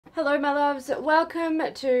Hello my loves, welcome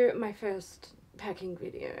to my first packing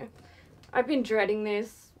video. I've been dreading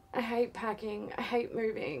this. I hate packing, I hate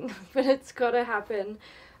moving, but it's gotta happen.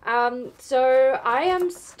 So I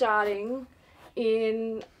am starting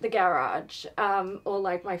in the garage, or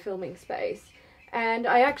like my filming space. And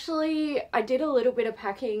I did a little bit of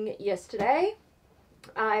packing yesterday.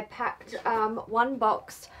 I packed one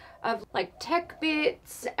box of like tech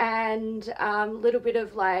bits and a little bit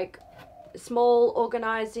of like small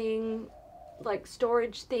organizing like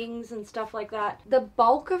storage things and stuff like that. The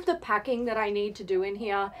bulk of the packing that I need to do in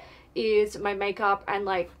here is my makeup and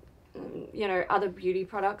like, you know, other beauty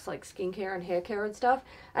products like skincare and hair care and stuff,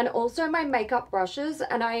 and also my makeup brushes,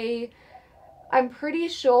 and I'm pretty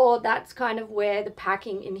sure that's kind of where the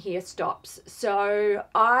packing in here stops. So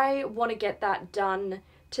I want to get that done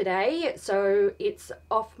today, so it's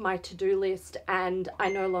off my to-do list and I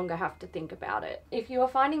no longer have to think about it. If you are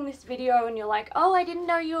finding this video and you're like, oh, I didn't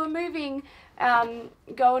know you were moving,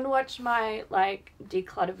 go and watch my like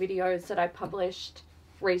declutter videos that I published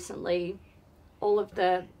recently. All of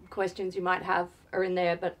the questions you might have are in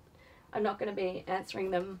there, but I'm not going to be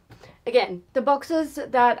answering them again. The boxes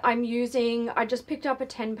that I'm using, I just picked up a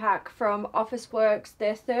 10-pack from Officeworks.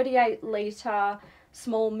 They're 38-litre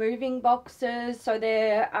small moving boxes, so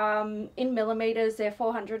they're in millimeters. They're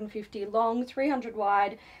 450 long, 300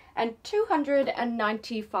 wide, and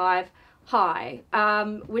 295 high,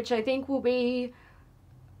 which I think will be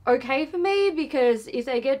okay for me, because if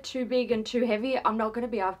they get too big and too heavy, I'm not going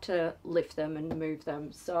to be able to lift them and move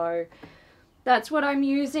them. So that's what I'm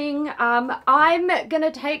using. I'm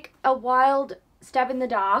gonna take a wild stab in the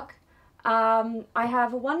dark. I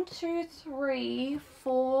have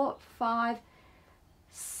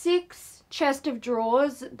 6 chest of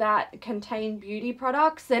drawers that contain beauty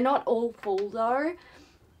products. They're not all full though.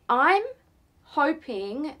 I'm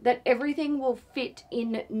hoping that everything will fit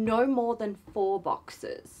in no more than 4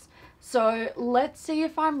 boxes. So let's see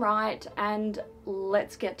if I'm right, and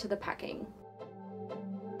let's get to the packing.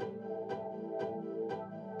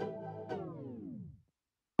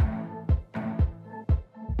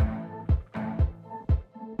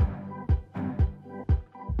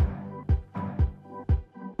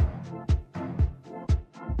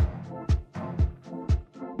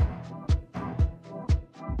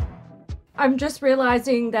 I'm just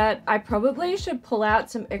realizing that I probably should pull out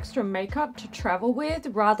some extra makeup to travel with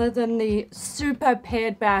rather than the super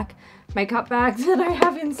pared back makeup bags that I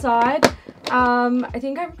have inside. I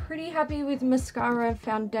think I'm pretty happy with mascara and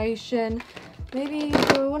foundation. Maybe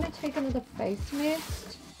do I want to take another face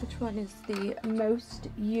mist? Which one is the most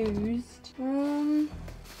used?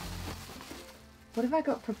 What have I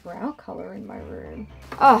got for brow color in my room?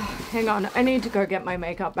 Oh, hang on. I need to go get my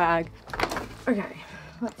makeup bag. Okay,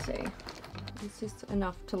 let's see. Is this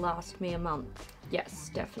enough to last me a month?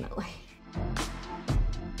 Yes, definitely.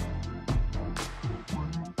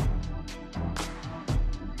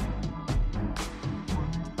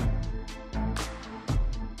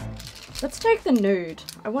 Let's take the nude.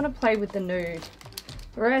 I want to play with the nude.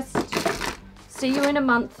 The rest, see you in a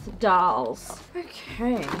month, dolls.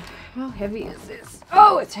 Okay, how heavy is this?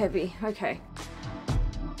 Oh, it's heavy. Okay.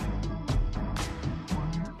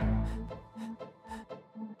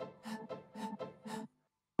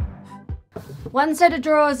 One set of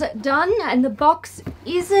drawers done, and the box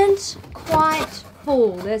isn't quite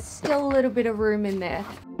full. There's still a little bit of room in there.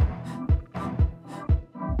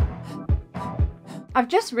 I've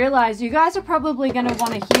just realized you guys are probably going to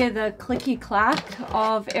want to hear the clicky clack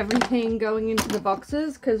of everything going into the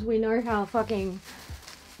boxes, because we know how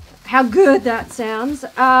good that sounds.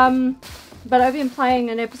 But I've been playing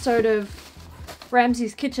an episode of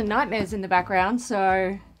Ramsay's Kitchen Nightmares in the background,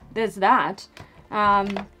 so there's that.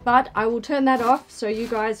 But I will turn that off so you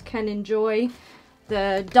guys can enjoy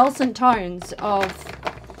the dulcet tones of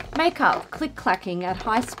makeup click-clacking at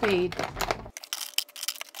high speed.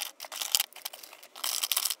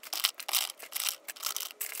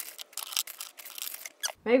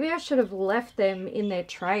 Maybe I should have left them in their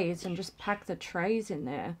trays and just packed the trays in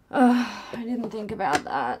there. Ugh, I didn't think about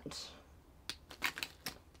that.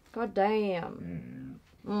 God damn.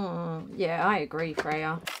 Yeah, I agree,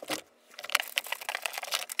 Freya.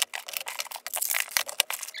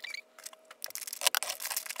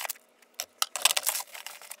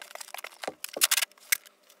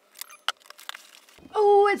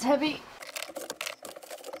 Oh, it's heavy.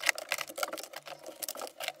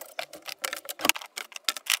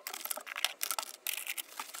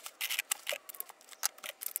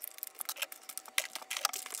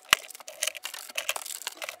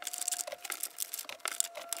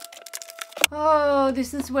 Oh,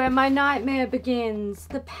 this is where my nightmare begins.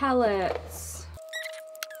 The palettes.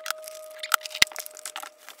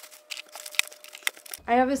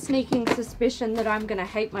 I have a sneaking suspicion that I'm gonna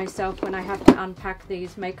hate myself when I have to unpack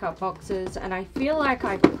these makeup boxes, and I feel like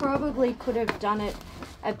I probably could have done it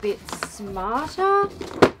a bit smarter.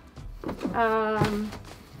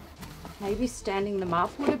 Maybe standing them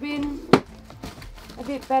up would have been a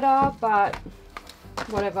bit better, but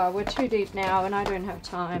whatever, we're too deep now and I don't have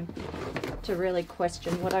time to really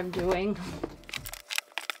question what I'm doing.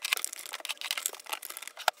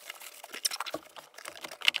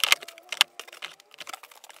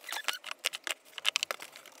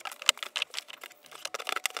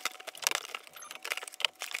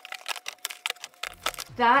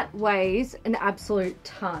 That weighs an absolute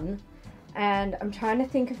ton, and I'm trying to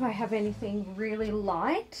think if I have anything really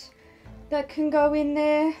light that can go in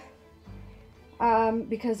there,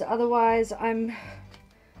 because otherwise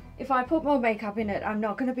if I put more makeup in it, I'm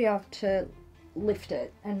not going to be able to lift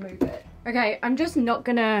it and move it. Okay, I'm just not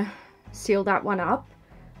going to seal that one up.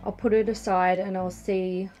 I'll put it aside and I'll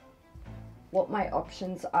see what my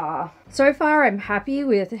options are. So far I'm happy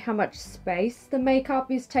with how much space the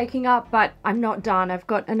makeup is taking up, but I'm not done. I've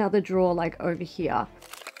got another drawer like over here.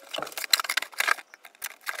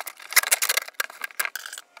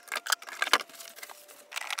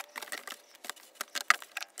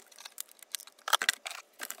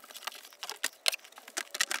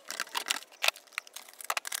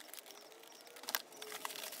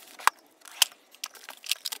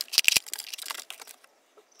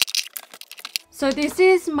 So this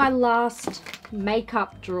is my last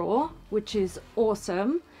makeup drawer, which is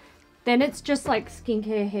awesome. Then it's just like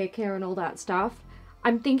skincare, hair care and all that stuff.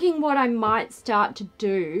 I'm thinking what I might start to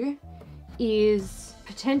do is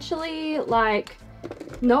potentially like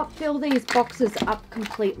not fill these boxes up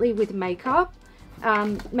completely with makeup.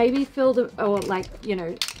 Maybe fill them, or like, you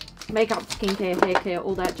know, makeup, skincare, hair care,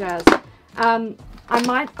 all that jazz. I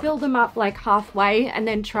might fill them up like halfway and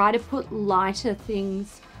then try to put lighter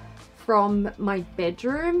things from my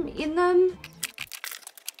bedroom in them.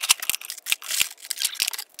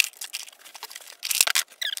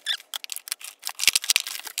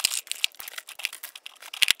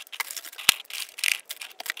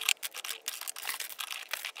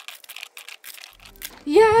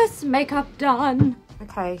 Yes, makeup done.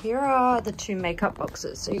 Okay, here are the two makeup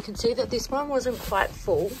boxes. So you can see that this one wasn't quite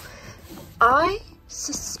full. I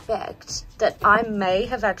suspect that I may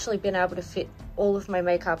have actually been able to fit all of my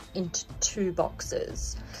makeup into 2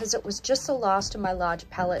 boxes, because it was just the last of my large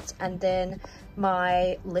palettes and then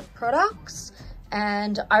my lip products,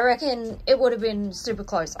 and I reckon it would have been super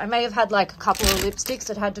close. I may have had like a couple of lipsticks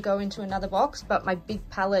that had to go into another box, but my big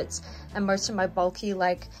palettes and most of my bulky,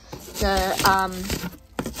 like the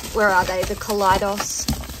where are they, the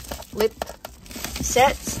Kaleidos lip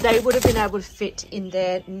sets, they would have been able to fit in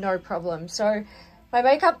there no problem. So my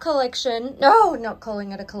makeup collection, no, not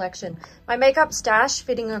calling it a collection, my makeup stash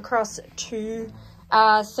fitting across 2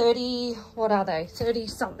 30, what are they, 30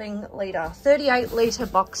 something litre, 38 litre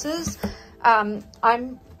boxes.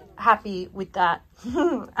 I'm happy with that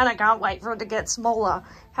and I can't wait for it to get smaller.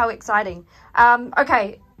 How exciting.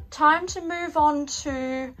 Okay, time to move on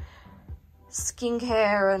to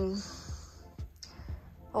skincare and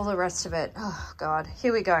all the rest of it. Oh God,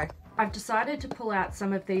 here we go. I've decided to pull out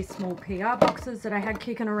some of these small PR boxes that I had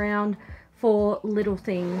kicking around for little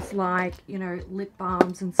things like, you know, lip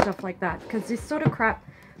balms and stuff like that, because this sort of crap,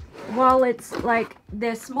 while it's like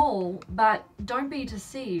they're small, but don't be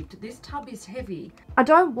deceived, this tub is heavy. I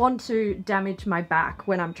don't want to damage my back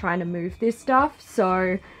when I'm trying to move this stuff,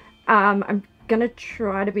 so I'm gonna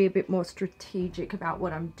try to be a bit more strategic about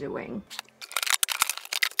what I'm doing.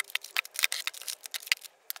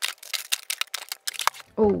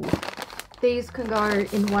 Oh, these can go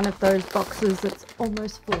in one of those boxes that's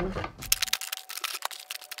almost full.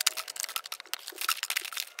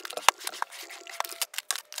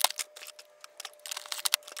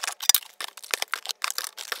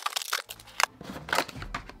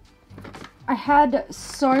 I had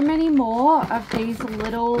so many more of these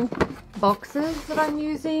little boxes that I'm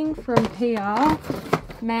using from PR.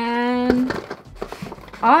 Man,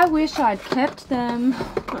 I wish I'd kept them.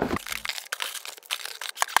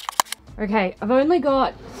 Okay, I've only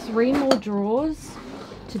got 3 more drawers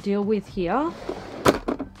to deal with here.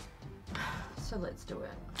 So let's do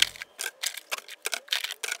it.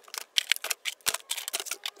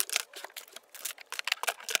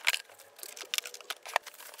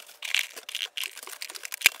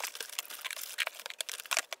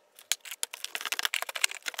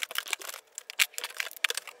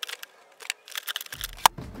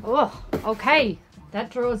 Oh, okay,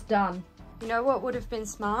 that drawer's done. You know what would have been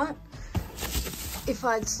smart? If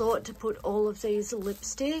I'd thought to put all of these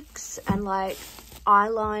lipsticks and like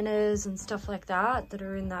eyeliners and stuff like that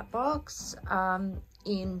are in that box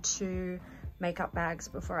into makeup bags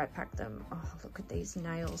before I pack them. Oh, look at these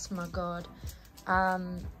nails, my God.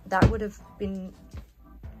 That would have been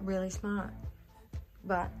really smart,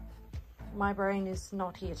 but my brain is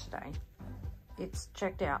not here today. It's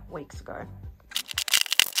checked out weeks ago.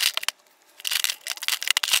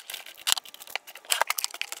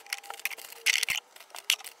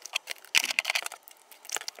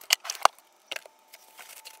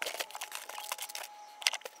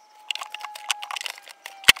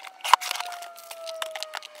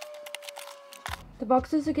 The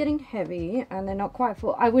boxes are getting heavy and they're not quite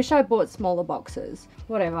full. I wish I bought smaller boxes.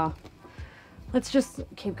 Whatever. Let's just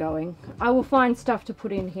keep going. I will find stuff to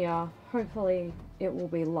put in here. Hopefully it will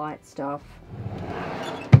be light stuff.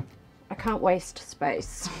 I can't waste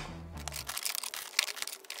space.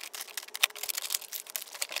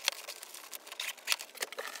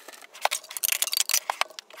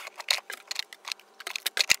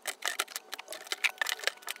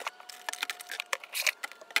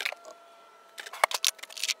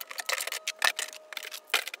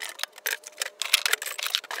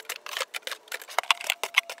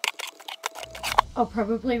 I'll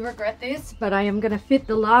probably regret this, but I am going to fit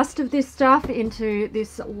the last of this stuff into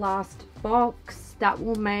this last box. That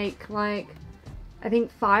will make like, I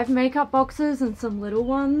think 5 makeup boxes and some little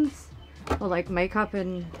ones, or like makeup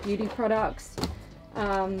and beauty products.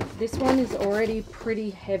 This one is already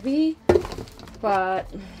pretty heavy, but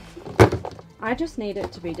I just need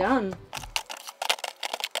it to be done.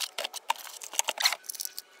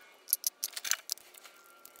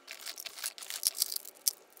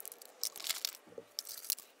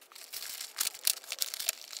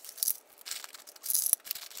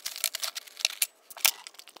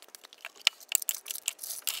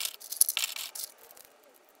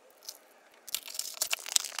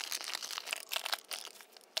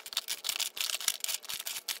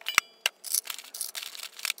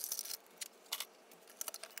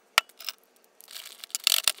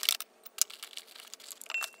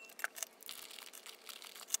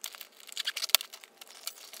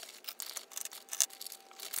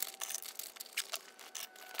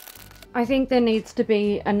 I think there needs to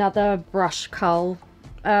be another brush cull,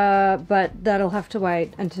 but that'll have to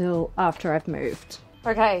wait until after I've moved.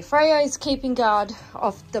 Okay, Freya is keeping guard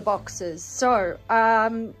of the boxes. So,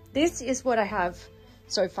 this is what I have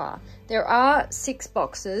so far. There are 6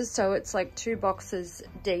 boxes, so it's like 2 boxes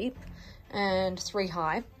deep and 3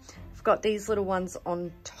 high. I've got these little ones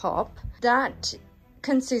on top. That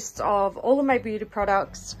consists of all of my beauty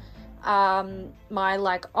products, my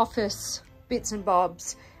like office bits and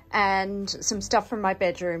bobs, and some stuff from my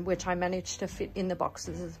bedroom, which I managed to fit in the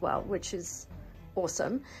boxes as well, which is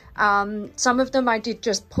awesome. Some of them I did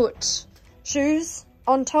just put shoes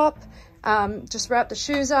on top, just wrap the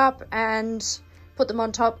shoes up and put them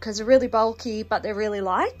on top because they're really bulky, but they're really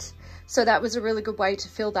light. So that was a really good way to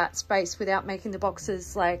fill that space without making the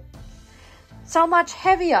boxes like so much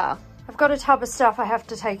heavier. I've got a tub of stuff I have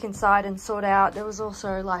to take inside and sort out. There was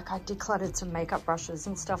also like, I decluttered some makeup brushes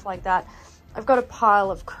and stuff like that. I've got a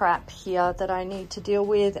pile of crap here that I need to deal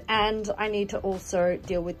with, and I need to also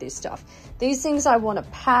deal with this stuff. These things I want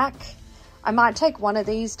to pack. I might take one of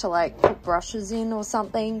these to like put brushes in or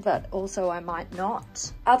something, but also I might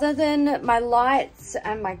not. Other than my lights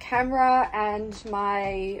and my camera and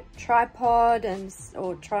my tripod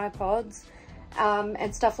or tripods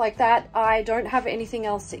and stuff like that, I don't have anything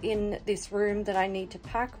else in this room that I need to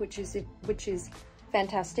pack, which is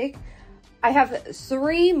fantastic. I have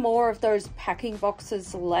 3 more of those packing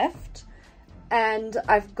boxes left, and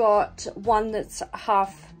I've got one that's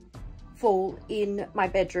half full in my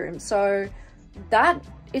bedroom. So that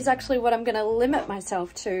is actually what I'm going to limit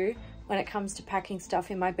myself to when it comes to packing stuff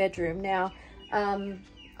in my bedroom. Now, I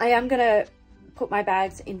am going to put my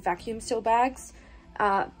bags in vacuum seal bags.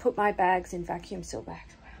 Wow.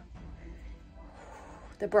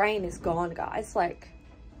 The brain is gone, guys. Like,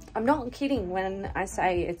 I'm not kidding when I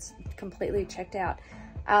say it's completely checked out.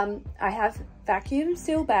 I have vacuum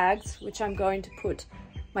seal bags, which I'm going to put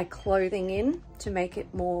my clothing in to make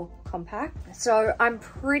it more compact. So I'm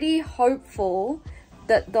pretty hopeful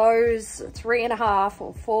that those 3.5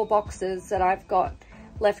 or 4 boxes that I've got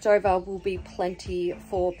left over will be plenty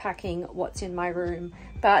for packing what's in my room.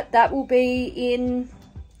 But that will be in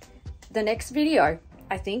the next video.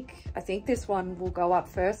 I think this one will go up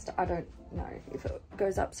first. I don't know if it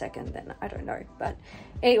goes up second, then I don't know, but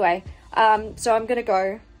anyway, so I'm gonna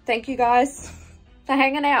go. Thank you guys for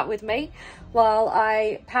hanging out with me while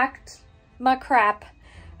I packed my crap.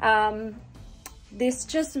 This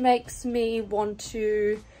just makes me want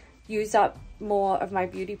to use up more of my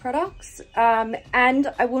beauty products.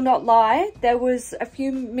 And I will not lie, there was a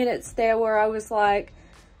few minutes there where I was like,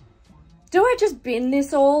 do I just bin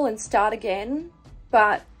this all and start again?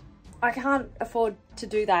 But I can't afford to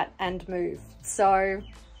do that and move. So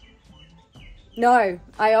no,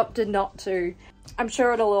 I opted not to. I'm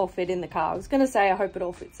sure it'll all fit in the car. I was going to say I hope it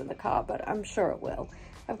all fits in the car, but I'm sure it will.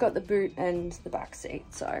 I've got the boot and the back seat.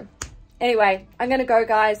 So anyway, I'm going to go,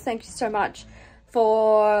 guys. Thank you so much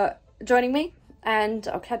for joining me, and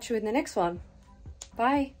I'll catch you in the next one.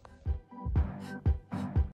 Bye.